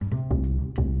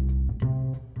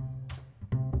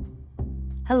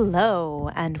Hello,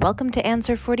 and welcome to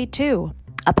Answer 42,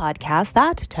 a podcast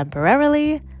that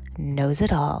temporarily knows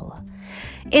it all.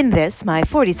 In this, my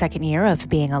 42nd year of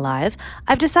being alive,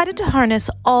 I've decided to harness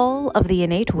all of the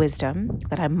innate wisdom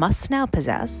that I must now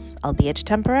possess, albeit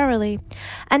temporarily,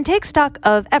 and take stock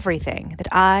of everything that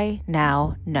I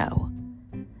now know.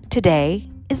 Today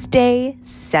is day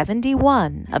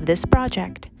 71 of this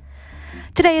project.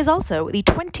 Today is also the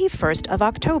 21st of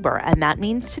October, and that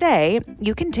means today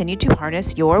you continue to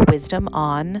harness your wisdom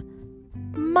on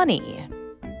money.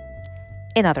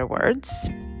 In other words,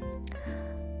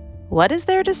 what is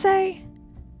there to say?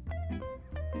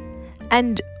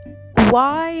 And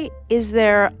why is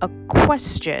there a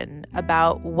question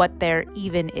about what there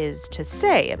even is to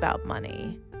say about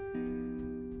money?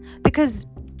 Because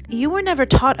you were never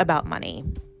taught about money.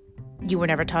 You were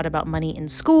never taught about money in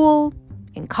school,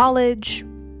 in college,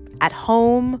 at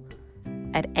home,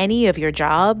 at any of your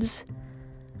jobs.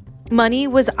 Money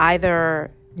was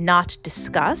either not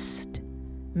discussed,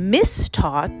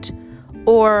 mistaught,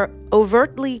 or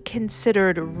overtly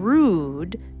considered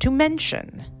rude to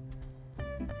mention.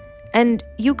 And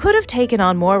you could have taken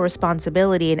on more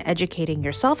responsibility in educating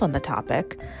yourself on the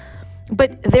topic,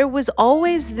 but there was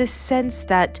always this sense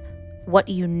that what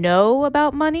you know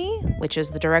about money, which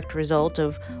is the direct result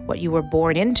of what you were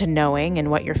born into knowing and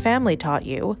what your family taught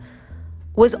you,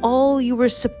 was all you were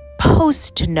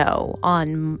supposed to know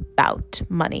about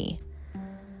money.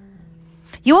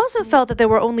 You also felt that there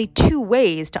were only two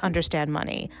ways to understand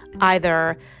money,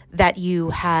 either that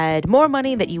you had more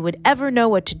money that you would ever know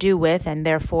what to do with and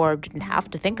therefore didn't have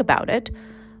to think about it,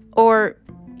 or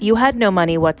you had no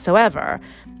money whatsoever,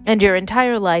 and your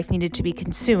entire life needed to be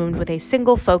consumed with a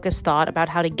single focused thought about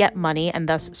how to get money and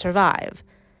thus survive.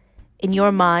 In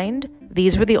your mind,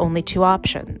 these were the only two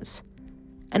options.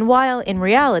 And while in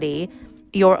reality,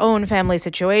 your own family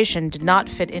situation did not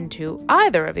fit into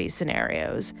either of these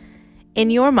scenarios, in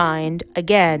your mind,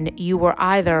 again, you were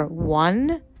either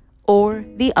one or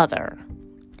the other.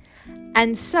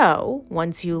 And so,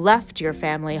 once you left your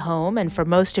family home and for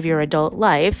most of your adult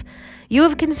life, you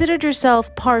have considered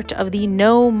yourself part of the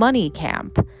no money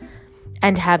camp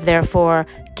and have therefore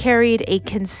carried a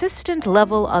consistent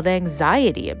level of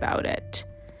anxiety about it.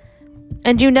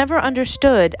 And you never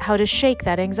understood how to shake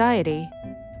that anxiety.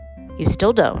 You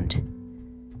still don't.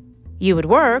 You would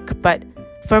work, but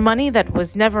for money that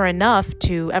was never enough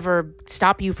to ever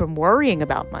stop you from worrying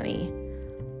about money.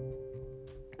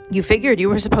 You figured you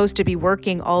were supposed to be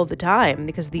working all the time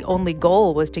because the only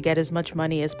goal was to get as much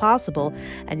money as possible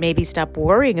and maybe stop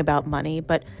worrying about money.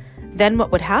 But then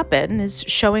what would happen is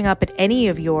showing up at any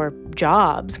of your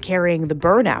jobs, carrying the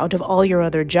burnout of all your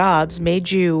other jobs, made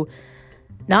you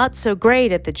not so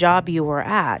great at the job you were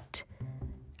at.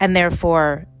 And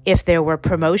therefore, if there were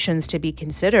promotions to be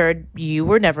considered, you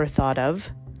were never thought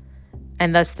of.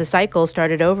 And thus the cycle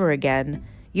started over again.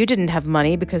 You didn't have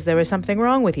money because there was something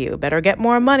wrong with you. Better get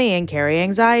more money and carry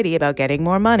anxiety about getting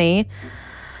more money.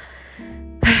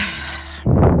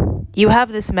 You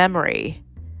have this memory.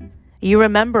 You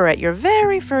remember at your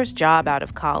very first job out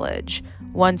of college,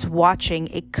 once watching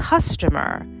a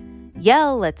customer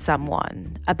yell at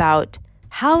someone about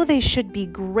how they should be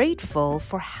grateful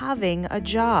for having a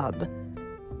job.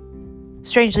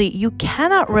 Strangely, you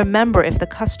cannot remember if the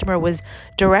customer was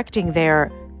directing their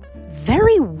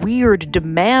very weird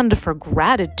demand for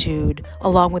gratitude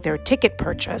along with their ticket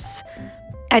purchase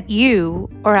at you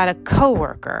or at a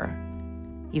coworker.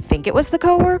 You think it was the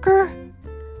coworker?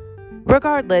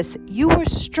 Regardless, you were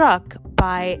struck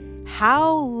by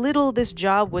how little this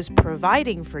job was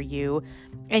providing for you,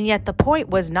 and yet the point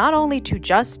was not only to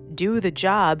just do the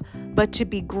job, but to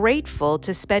be grateful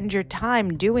to spend your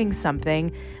time doing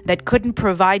something that couldn't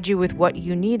provide you with what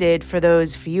you needed for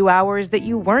those few hours that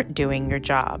you weren't doing your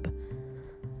job.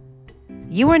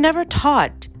 You were never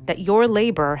taught that your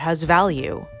labor has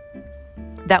value,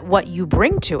 that what you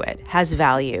bring to it has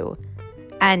value,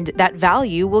 and that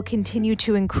value will continue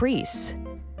to increase.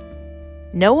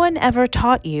 No one ever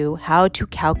taught you how to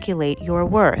calculate your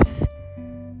worth.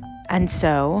 And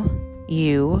so,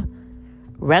 you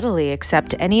readily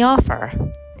accept any offer,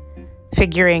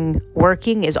 figuring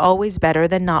working is always better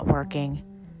than not working.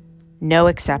 No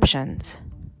exceptions.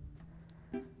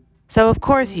 So of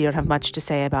course you don't have much to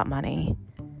say about money.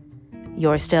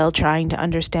 You're still trying to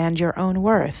understand your own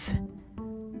worth.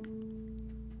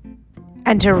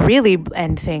 And to really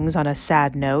end things on a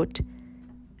sad note,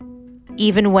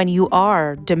 even when you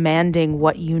are demanding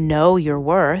what you know you're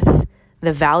worth,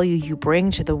 the value you bring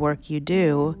to the work you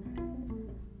do,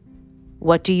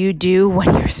 what do you do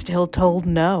when you're still told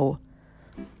no?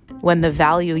 When the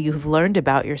value you've learned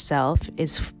about yourself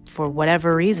is, for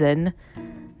whatever reason,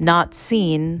 not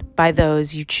seen by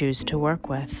those you choose to work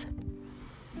with.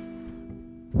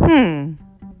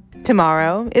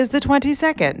 Tomorrow is the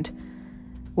 22nd,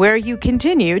 where you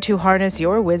continue to harness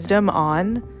your wisdom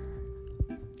on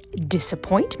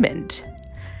disappointment.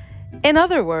 In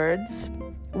other words,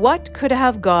 what could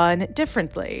have gone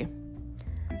differently?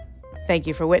 Thank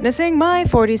you for witnessing my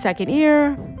 40-second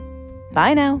ear.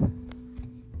 Bye now.